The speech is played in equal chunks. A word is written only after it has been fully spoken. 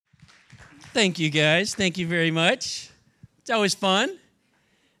Thank you, guys. Thank you very much. It's always fun.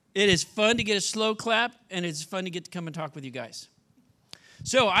 It is fun to get a slow clap, and it's fun to get to come and talk with you guys.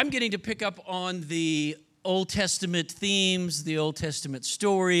 So I'm getting to pick up on the Old Testament themes, the Old Testament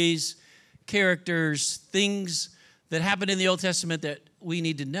stories, characters, things that happen in the Old Testament that we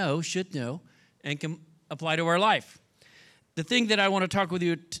need to know, should know, and can apply to our life. The thing that I want to talk with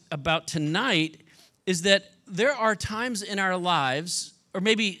you about tonight is that there are times in our lives, or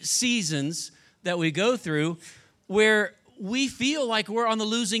maybe seasons that we go through, where we feel like we're on the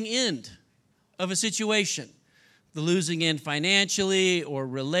losing end of a situation. The losing end financially or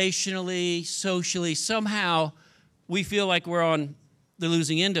relationally, socially. Somehow we feel like we're on the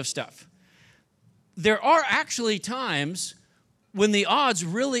losing end of stuff. There are actually times when the odds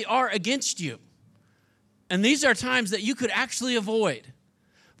really are against you. And these are times that you could actually avoid.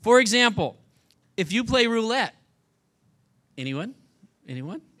 For example, if you play roulette. Anyone?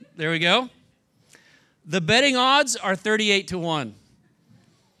 There we go. The betting odds are 38-1.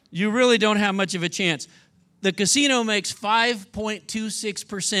 You really don't have much of a chance. The casino makes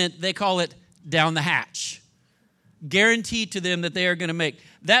 5.26%. They call it down the hatch. Guaranteed to them that they are going to make.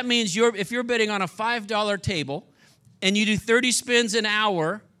 That means if you're betting on a $5 table and you do 30 spins an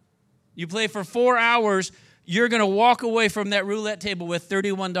hour, you play for 4 hours, you're going to walk away from that roulette table with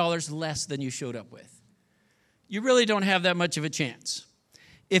 $31 less than you showed up with. You really don't have that much of a chance.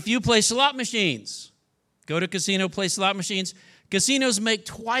 If you play slot machines, go to casino, play slot machines. Casinos make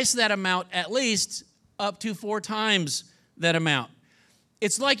twice that amount, at least up to 4 times that amount.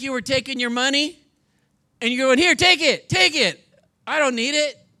 It's like you were taking your money and you're going, here, take it. I don't need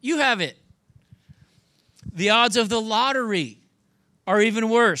it. You have it. The odds of the lottery are even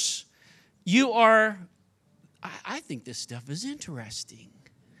worse. I think this stuff is interesting.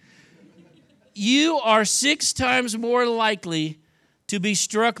 You are 6 times more likely to be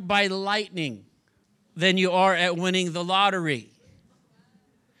struck by lightning than you are at winning the lottery.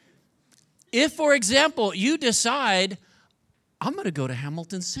 If, for example, you decide, I'm going to go to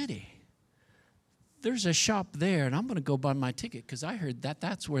Hamilton City. There's a shop there, and I'm going to go buy my ticket because I heard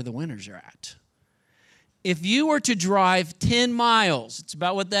that's where the winners are at. If you were to drive 10 miles, it's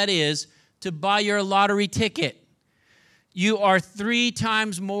about what that is, to buy your lottery ticket, you are 3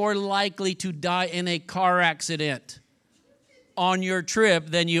 times more likely to die in a car accident on your trip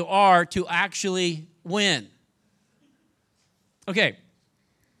than you are to actually win. Okay.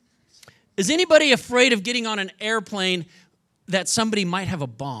 Is anybody afraid of getting on an airplane that somebody might have a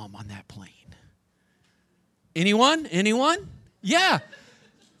bomb on that plane? Anyone? Yeah.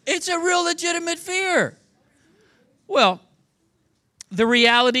 It's a real legitimate fear. Well, the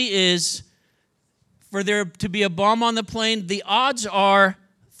reality is, for there to be a bomb on the plane, the odds are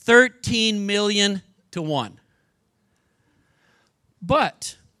 13 million to 1.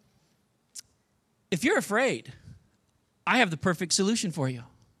 But if you're afraid, I have the perfect solution for you.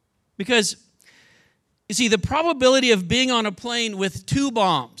 Because, you see, the probability of being on a plane with 2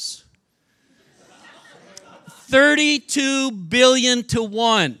 bombs, 32 billion to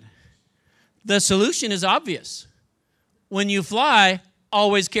 1. The solution is obvious. When you fly,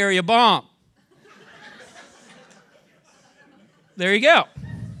 always carry a bomb. There you go.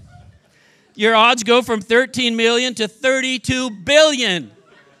 Your odds go from 13 million to 32 billion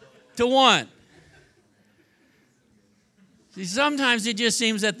to 1. See, sometimes it just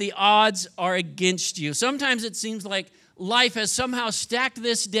seems that the odds are against you. Sometimes it seems like life has somehow stacked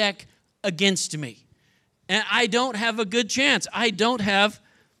this deck against me. And I don't have a good chance. I don't have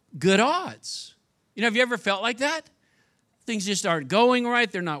good odds. Have you ever felt like that? Things just aren't going right.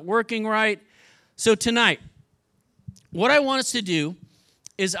 They're not working right. So tonight, what I want us to do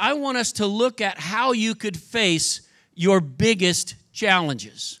is I want us to look at how you could face your biggest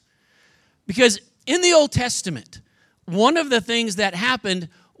challenges. Because in the Old Testament, one of the things that happened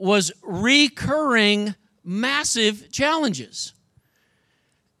was recurring massive challenges.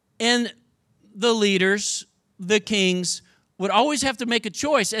 And the leaders, the kings, would always have to make a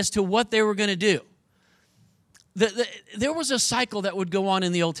choice as to what they were going to do. There was a cycle that would go on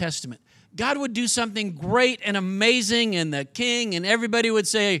in the Old Testament. God would do something great and amazing, and the king and everybody would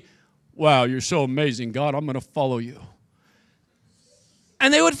say, wow, you're so amazing, God, I'm going to follow you.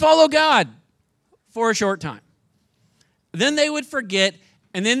 And they would follow God for a short time. Then they would forget,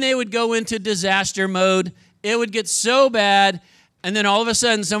 and then they would go into disaster mode. It would get so bad, and then all of a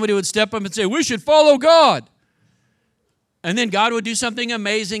sudden somebody would step up and say, we should follow God. And then God would do something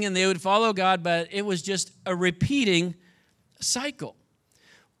amazing, and they would follow God, but it was just a repeating cycle.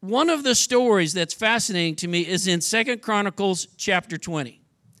 One of the stories that's fascinating to me is in 2 Chronicles chapter 20.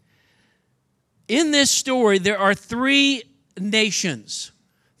 In this story, there are 3 nations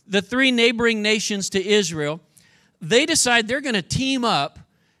the three neighboring nations to Israel, they decide they're going to team up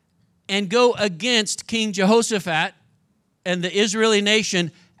and go against King Jehoshaphat and the Israeli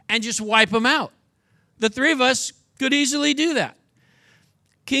nation and just wipe them out. The three of us could easily do that.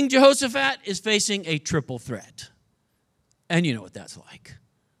 King Jehoshaphat is facing a triple threat. And you know what that's like.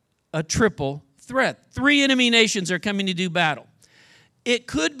 A triple threat. Three enemy nations are coming to do battle. It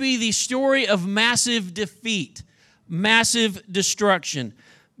could be the story of massive defeat, massive destruction.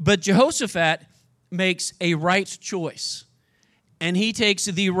 But Jehoshaphat makes a right choice, and he takes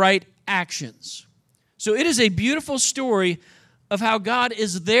the right actions. So it is a beautiful story of how God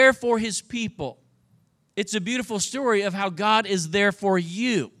is there for his people. It's a beautiful story of how God is there for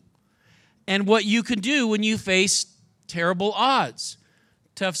you and what you can do when you face terrible odds,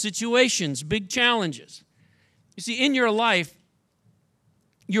 tough situations, big challenges. You see, in your life,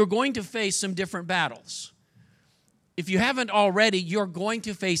 you're going to face some different battles. If you haven't already, you're going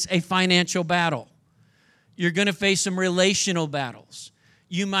to face a financial battle. You're going to face some relational battles.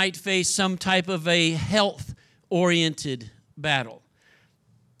 You might face some type of a health-oriented battle.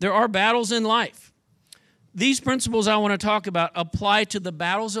 There are battles in life. These principles I want to talk about apply to the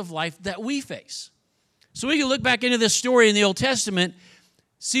battles of life that we face. So we can look back into this story in the Old Testament,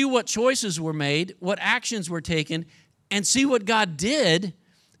 see what choices were made, what actions were taken, and see what God did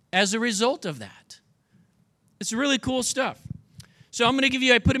as a result of that. It's really cool stuff. So I'm going to give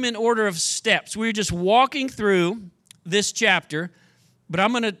you, I put them in order of steps. We're just walking through this chapter, but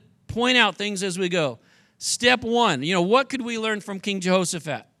I'm going to point out things as we go. Step one, what could we learn from King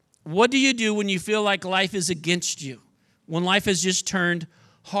Jehoshaphat? What do you do when you feel like life is against you? When life has just turned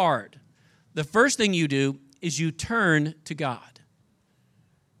hard? The first thing you do is you turn to God.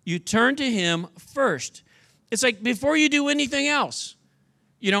 You turn to him first. It's like before you do anything else.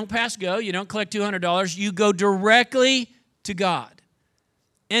 You don't pass go. You don't collect $200. You go directly to God.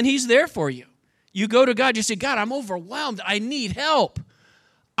 And he's there for you. You go to God. You say, God, I'm overwhelmed. I need help.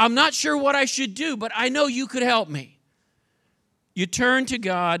 I'm not sure what I should do, but I know you could help me. You turn to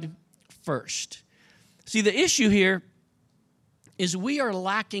God first. See, the issue here is we are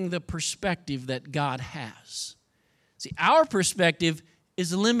lacking the perspective that God has. See, our perspective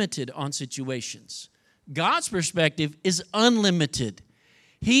is limited on situations. God's perspective is unlimited.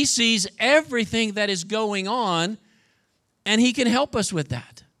 He sees everything that is going on, and he can help us with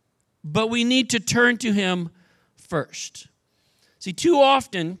that. But we need to turn to him first. See, too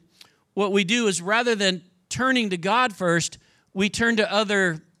often, what we do is rather than turning to God first, we turn to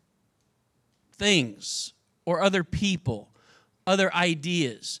other things or other people, other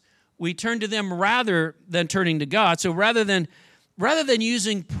ideas. We turn to them rather than turning to God. So rather than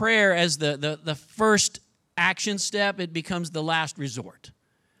using prayer as the first action step, it becomes the last resort.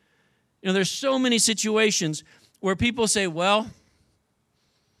 There's so many situations where people say, well,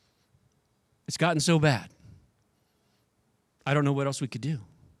 it's gotten so bad. I don't know what else we could do.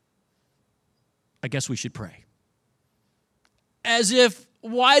 I guess we should pray. As if,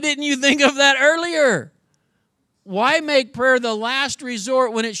 why didn't you think of that earlier? Why make prayer the last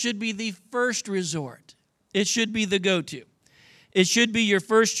resort when it should be the first resort? It should be the go-to. It should be your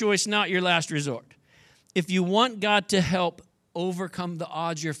first choice, not your last resort. If you want God to help overcome the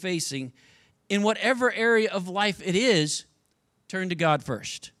odds you're facing, in whatever area of life it is, turn to God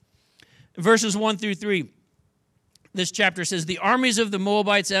first. Verses 1 through 3, this chapter says, the armies of the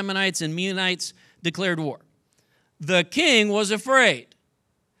Moabites, Ammonites, and Meunites declared war. The king was afraid.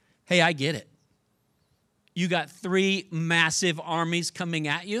 Hey, I get it. You got 3 massive armies coming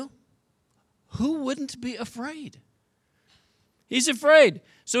at you. Who wouldn't be afraid? He's afraid.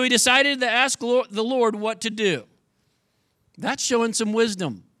 So he decided to ask the Lord what to do. That's showing some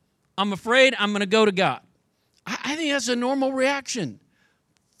wisdom. I'm afraid. I'm going to go to God. I think that's a normal reaction.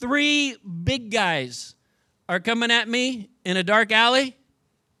 3 big guys are coming at me in a dark alley.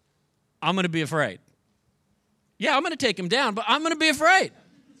 I'm going to be afraid. Yeah, I'm going to take them down, but I'm going to be afraid.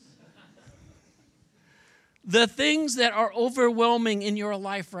 The things that are overwhelming in your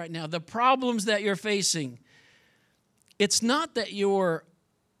life right now, the problems that you're facing, it's not that your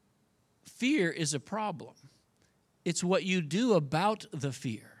fear is a problem. It's what you do about the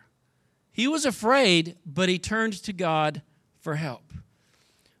fear. He was afraid, but he turned to God for help.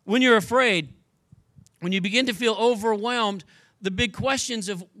 When you're afraid, when you begin to feel overwhelmed, the big questions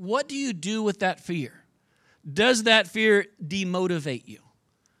of what do you do with that fear? Does that fear demotivate you?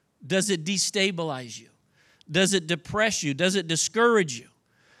 Does it destabilize you? Does it depress you? Does it discourage you?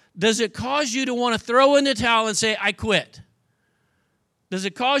 Does it cause you to want to throw in the towel and say, I quit? Does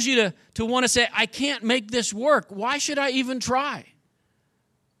it cause you to want to say, I can't make this work? Why should I even try?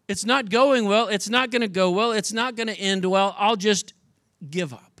 It's not going well. It's not going to go well. It's not going to end well. I'll just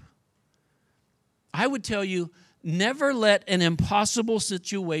give up. I would tell you, never let an impossible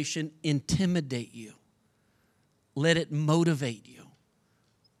situation intimidate you. Let it motivate you.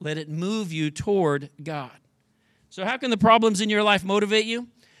 Let it move you toward God. So how can the problems in your life motivate you?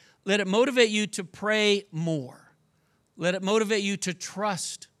 Let it motivate you to pray more. Let it motivate you to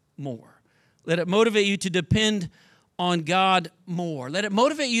trust more. Let it motivate you to depend on God more. Let it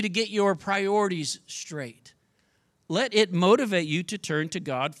motivate you to get your priorities straight. Let it motivate you to turn to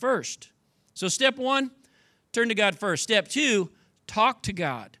God first. So step 1, turn to God first. Step 2, talk to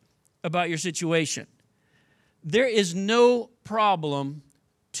God about your situation. There is no problem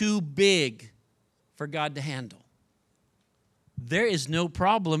too big for God to handle. There is no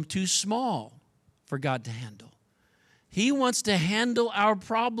problem too small for God to handle. He wants to handle our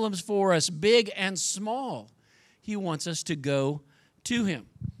problems for us, big and small. He wants us to go to Him.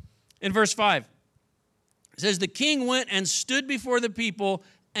 In verse 5, it says, the king went and stood before the people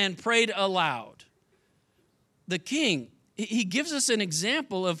and prayed aloud. The king, he gives us an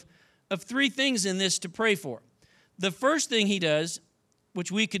example of 3 things in this to pray for. The first thing he does, which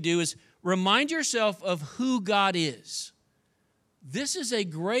we could do, is remind yourself of who God is. This is a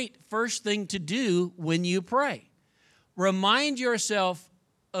great first thing to do when you pray. Remind yourself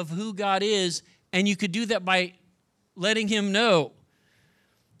of who God is, and you could do that by letting Him know.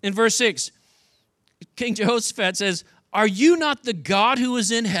 In verse 6, King Jehoshaphat says, are you not the God who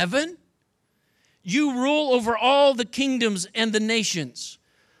is in heaven? You rule over all the kingdoms and the nations.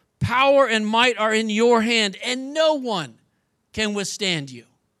 Power and might are in your hand, and no one can withstand you.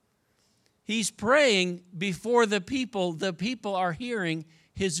 He's praying before the people. The people are hearing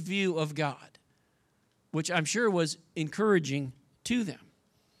his view of God, which I'm sure was encouraging to them.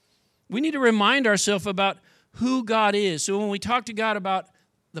 We need to remind ourselves about who God is. So when we talk to God about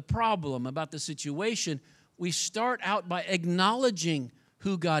the problem, about the situation, we start out by acknowledging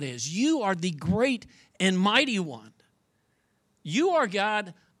who God is. You are the great and mighty one. You are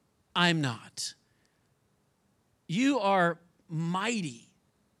God, I'm not. You are mighty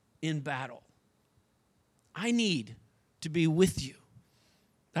in battle. I need to be with you.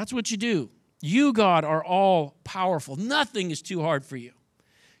 That's what you do. You, God, are all powerful. Nothing is too hard for you.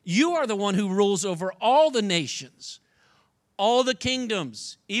 You are the one who rules over all the nations, all the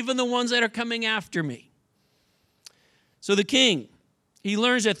kingdoms, even the ones that are coming after me. So the king, he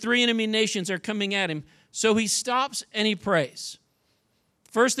learns that 3 enemy nations are coming at him, so he stops and he prays.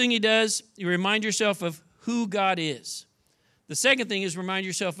 First thing he does, you remind yourself of who God is. The second thing is remind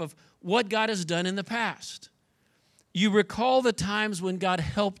yourself of what God has done in the past. You recall the times when God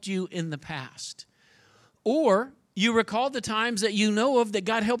helped you in the past. Or you recall the times that you know of that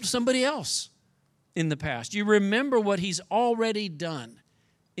God helped somebody else in the past. You remember what He's already done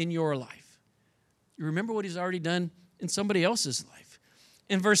in your life. You remember what He's already done in somebody else's life.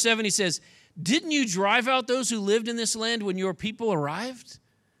 In verse 7, he says, didn't you drive out those who lived in this land when your people arrived?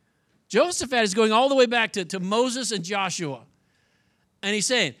 Jehoshaphat is going all the way back to Moses and Joshua. And he's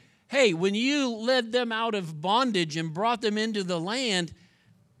saying, hey, when you led them out of bondage and brought them into the land,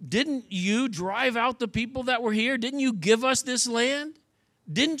 didn't you drive out the people that were here? Didn't you give us this land?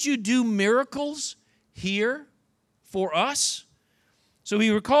 Didn't you do miracles here for us? So he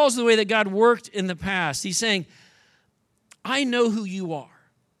recalls the way that God worked in the past. He's saying, I know who you are.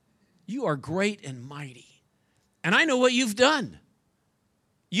 You are great and mighty. And I know what you've done.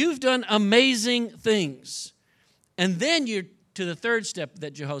 You've done amazing things. And then you're to the third step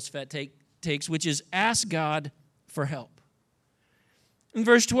that Jehoshaphat takes, which is ask God for help. In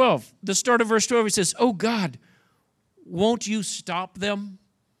verse 12, the start of verse 12, he says, oh God, won't you stop them?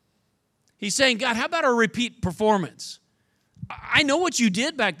 He's saying, God, how about a repeat performance? I know what you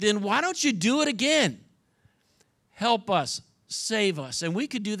did back then. Why don't you do it again? Help us, save us. And we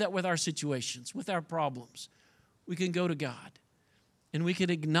could do that with our situations, with our problems. We can go to God, and we can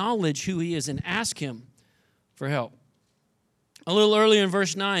acknowledge who He is and ask Him for help. A little earlier in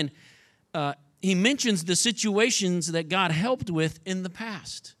verse 9, he mentions the situations that God helped with in the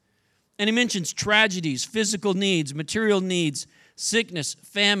past. And he mentions tragedies, physical needs, material needs, sickness,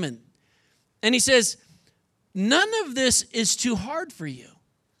 famine. And he says, none of this is too hard for you.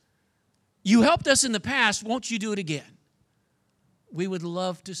 You helped us in the past, won't you do it again? We would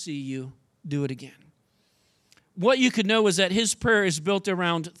love to see you do it again. What you could know is that his prayer is built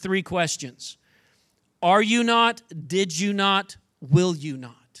around 3 questions. Are you not? Did you not? Will you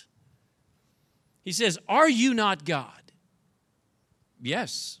not? He says, are you not God?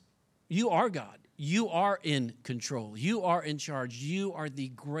 Yes, you are God. You are in control. You are in charge. You are the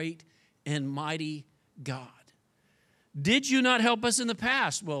great and mighty God. Did you not help us in the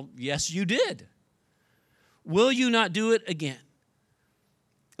past? Well, yes, you did. Will you not do it again?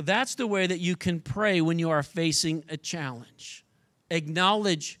 That's the way that you can pray when you are facing a challenge.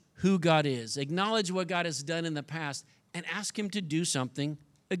 Acknowledge who God is. Acknowledge what God has done in the past and ask Him to do something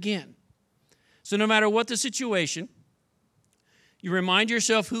again. So no matter what the situation, you remind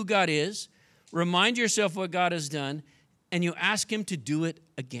yourself who God is, remind yourself what God has done, and you ask Him to do it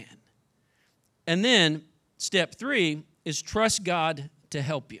again. And then step 3 is trust God to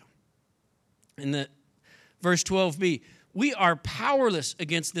help you. In the verse 12b, we are powerless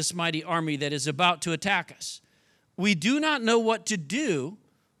against this mighty army that is about to attack us. We do not know what to do,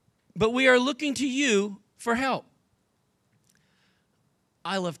 but we are looking to you for help.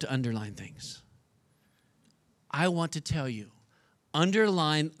 I love to underline things. I want to tell you,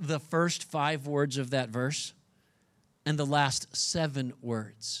 underline the first 5 words of that verse and the last 7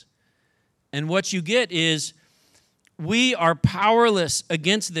 words. And what you get is, we are powerless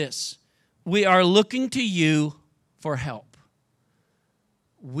against this. We are looking to you for help.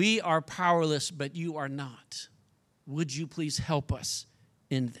 We are powerless, but you are not. Would you please help us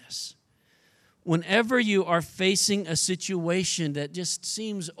in this? Whenever you are facing a situation that just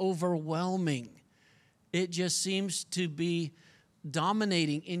seems overwhelming, it just seems to be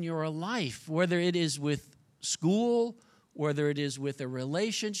dominating in your life, whether it is with school, whether it is with a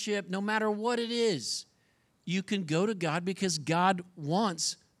relationship, no matter what it is, you can go to God because God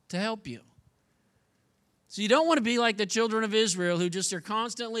wants to help you. So you don't want to be like the children of Israel who just are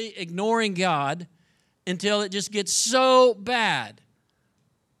constantly ignoring God until it just gets so bad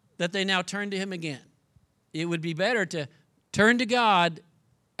that they now turn to Him again. It would be better to turn to God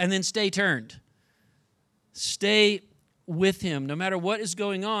and then stay turned. Stay with Him. No matter what is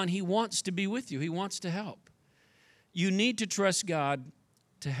going on, He wants to be with you. He wants to help. You need to trust God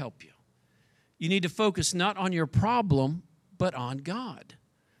to help you. You need to focus not on your problem, but on God.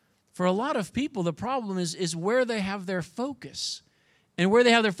 For a lot of people, the problem is where they have their focus. And where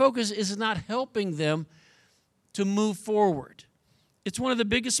they have their focus is not helping them to move forward. It's one of the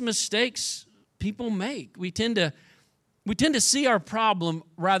biggest mistakes people make. We tend to see our problem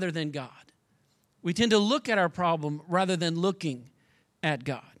rather than God. We tend to look at our problem rather than looking at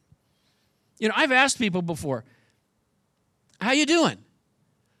God. You know, I've asked people before, how you doing?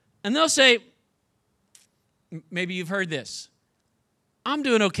 And they'll say, maybe you've heard this, I'm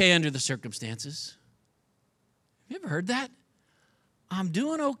doing okay under the circumstances. Have you ever heard that? I'm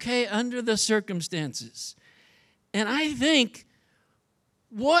doing okay under the circumstances. And I think,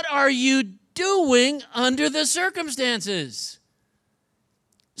 what are you doing under the circumstances?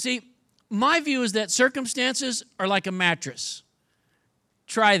 See, my view is that circumstances are like a mattress.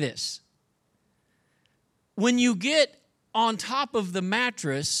 Try this. When you get on top of the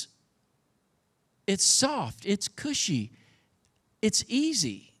mattress, it's soft, it's cushy, it's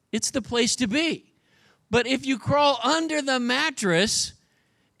easy, it's the place to be. But if you crawl under the mattress,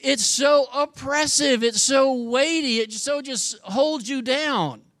 it's so oppressive, it's so weighty, it so just holds you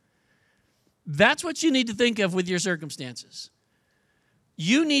down. That's what you need to think of with your circumstances.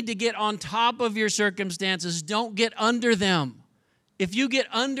 You need to get on top of your circumstances. Don't get under them. If you get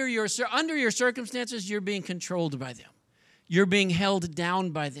under your circumstances, you're being controlled by them. You're being held down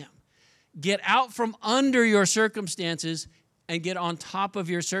by them. Get out from under your circumstances and get on top of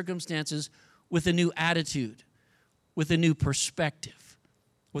your circumstances with a new attitude, with a new perspective,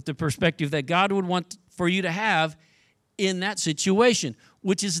 with the perspective that God would want for you to have in that situation,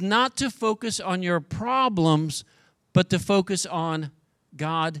 which is not to focus on your problems, but to focus on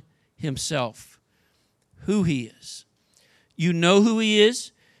God Himself, who He is. You know who He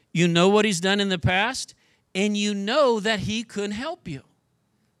is, you know what He's done in the past, and you know that He could help you.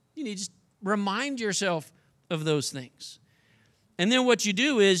 You need to just remind yourself of those things. And then what you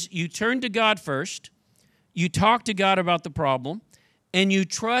do is you turn to God first, you talk to God about the problem, and you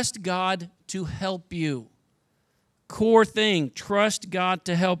trust God to help you. Core thing, trust God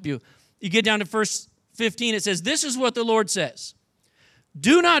to help you. You get down to verse 15, it says, this is what the Lord says.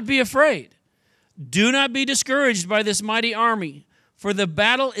 Do not be afraid. Do not be discouraged by this mighty army, for the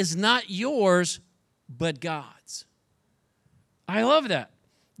battle is not yours, but God's. I love that.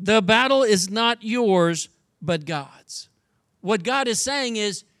 The battle is not yours, but God's. What God is saying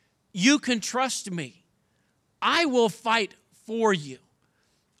is, you can trust me. I will fight for you.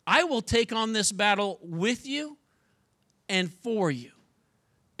 I will take on this battle with you and for you.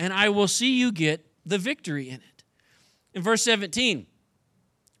 And I will see you get the victory in it. In verse 17,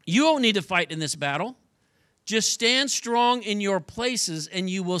 you won't need to fight in this battle. Just stand strong in your places and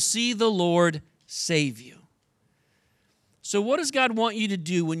you will see the Lord save you. So what does God want you to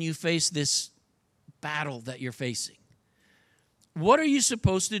do when you face this battle that you're facing? What are you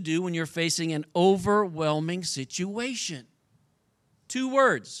supposed to do when you're facing an overwhelming situation? 2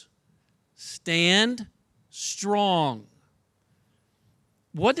 words. Stand strong.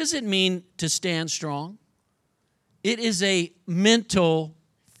 What does it mean to stand strong? It is a mental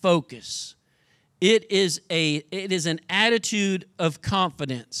focus. It is an attitude of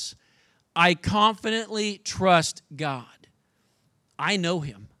confidence. I confidently trust God. I know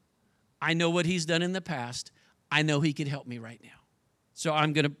him. I know what he's done in the past. I know he could help me right now. So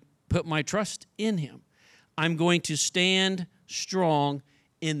I'm going to put my trust in him. I'm going to stand strong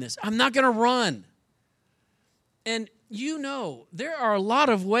in this. I'm not going to run. And you know, there are a lot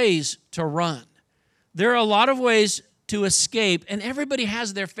of ways to run. There are a lot of ways to escape, and everybody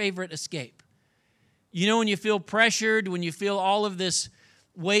has their favorite escape. You know, when you feel pressured, when you feel all of this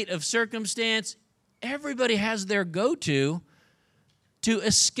weight of circumstance, everybody has their go-to to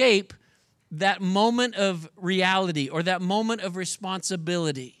escape that moment of reality or that moment of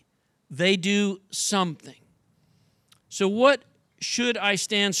responsibility. They do something. So what should I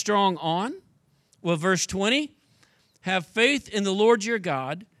stand strong on? Well, verse 20, have faith in the Lord your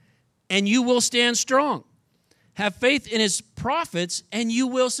God, and you will stand strong. Have faith in his prophets, and you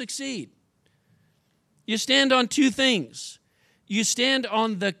will succeed. You stand on 2 things. You stand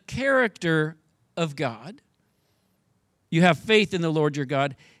on the character of God. You have faith in the Lord your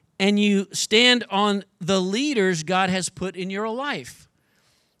God, and you stand on the leaders God has put in your life.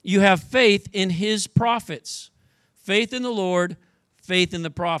 You have faith in his prophets. Faith in the Lord, faith in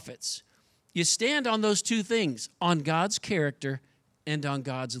the prophets. You stand on those 2 things, on God's character and on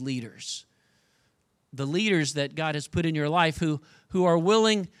God's leaders. The leaders that God has put in your life who are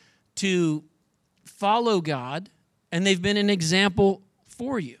willing to follow God, and they've been an example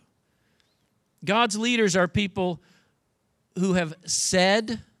for you. God's leaders are people who have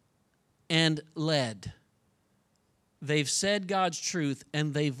said and led. They've said God's truth,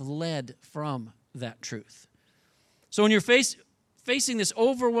 and they've led from that truth. So when you're facing this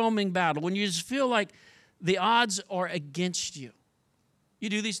overwhelming battle, when you just feel like the odds are against you, you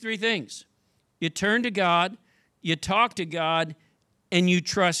do these 3 things. You turn to God, you talk to God, and you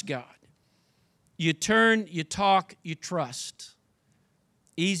trust God. You turn, you talk, you trust.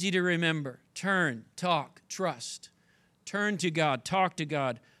 Easy to remember. Turn, talk, trust. Turn to God, talk to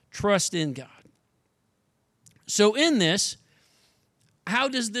God, trust in God. So in this, how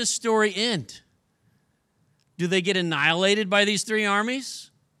does this story end? Do they get annihilated by these 3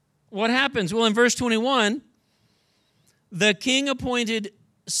 armies? What happens? Well, in verse 21, the king appointed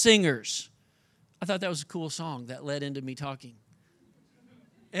singers. I thought that was a cool song that led into me talking.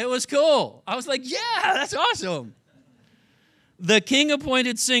 It was cool. I was like, yeah, that's awesome. The king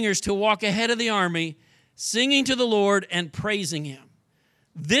appointed singers to walk ahead of the army, singing to the Lord and praising him.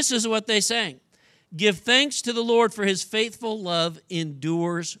 This is what they sang. Give thanks to the Lord, for his faithful love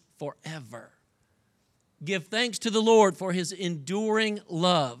endures forever. Give thanks to the Lord for his enduring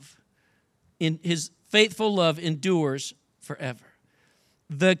love. His faithful love endures forever.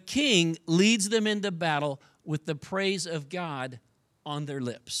 The king leads them into battle with the praise of God on their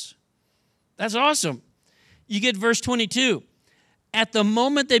lips. That's awesome. You get verse 22. At the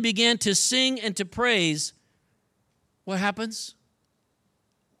moment they began to sing and to praise, what happens?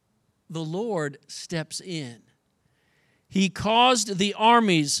 The Lord steps in. He caused the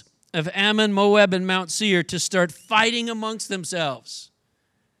armies of Ammon, Moab, and Mount Seir to start fighting amongst themselves.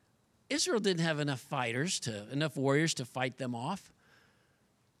 Israel didn't have enough warriors to fight them off.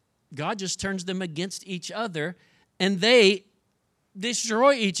 God just turns them against each other, and they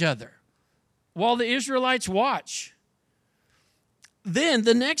destroy each other while the Israelites watch. Then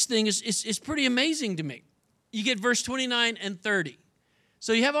the next thing is pretty amazing to me. You get verse 29 and 30.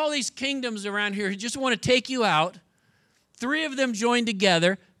 So you have all these kingdoms around here who just want to take you out. 3 of them join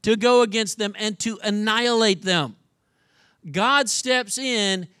together to go against them and to annihilate them. God steps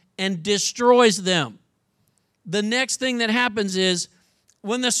in and destroys them. The next thing that happens is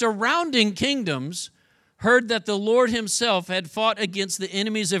when the surrounding kingdoms heard that the Lord himself had fought against the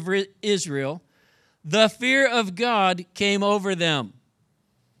enemies of Israel, the fear of God came over them.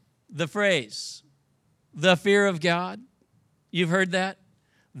 The phrase, the fear of God, you've heard that?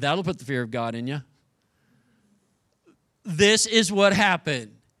 That'll put the fear of God in you. This is what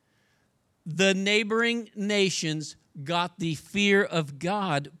happened. The neighboring nations got the fear of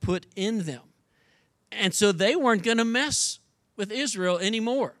God put in them. And so they weren't going to mess with Israel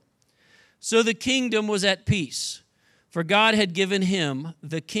anymore. So the kingdom was at peace, for God had given him,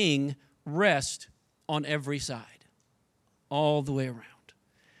 the king, rest on every side, all the way around.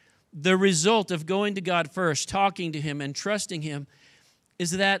 The result of going to God first, talking to him, and trusting him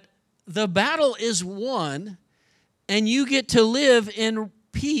is that the battle is won, and you get to live in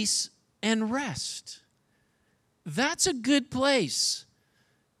peace and rest. That's a good place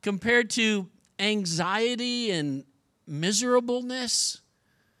compared to anxiety and miserableness,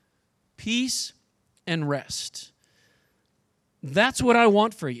 peace and rest. That's what I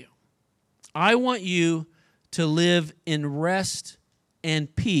want for you. I want you to live in rest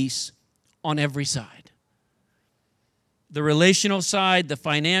and peace on every side. The relational side, the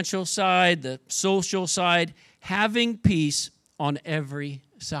financial side, the social side, having peace on every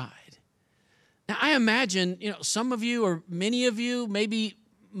side. Now, I imagine, some of you or many of you, maybe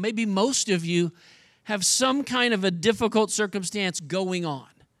most of you, have some kind of a difficult circumstance going on.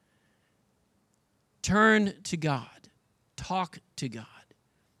 Turn to God, talk to God,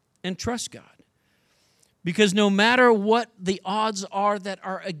 and trust God. Because no matter what the odds are that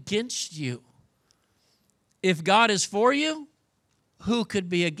are against you, if God is for you, who could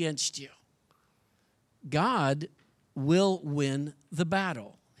be against you? God will win the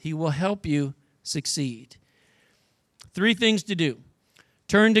battle. He will help you succeed. 3 things to do.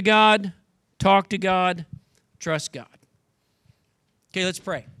 Turn to God, talk to God, trust God. Okay, let's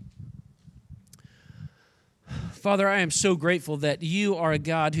pray. Father, I am so grateful that you are a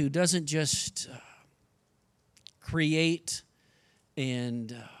God who doesn't just create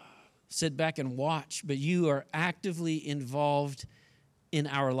and sit back and watch, but you are actively involved in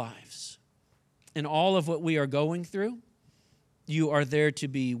our lives. In all of what we are going through, you are there to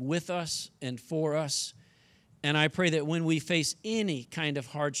be with us and for us. And I pray that when we face any kind of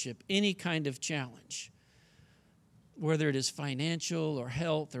hardship, any kind of challenge, whether it is financial or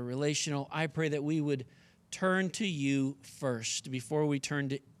health or relational, I pray that we would turn to you first before we turn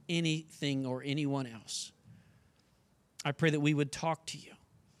to anything or anyone else. I pray that we would talk to you,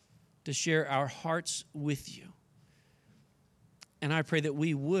 to share our hearts with you. And I pray that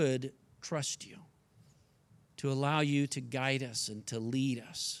we would trust you, to allow you to guide us and to lead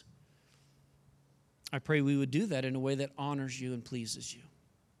us. I pray we would do that in a way that honors you and pleases you.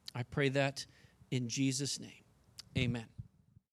 I pray that in Jesus' name. Amen.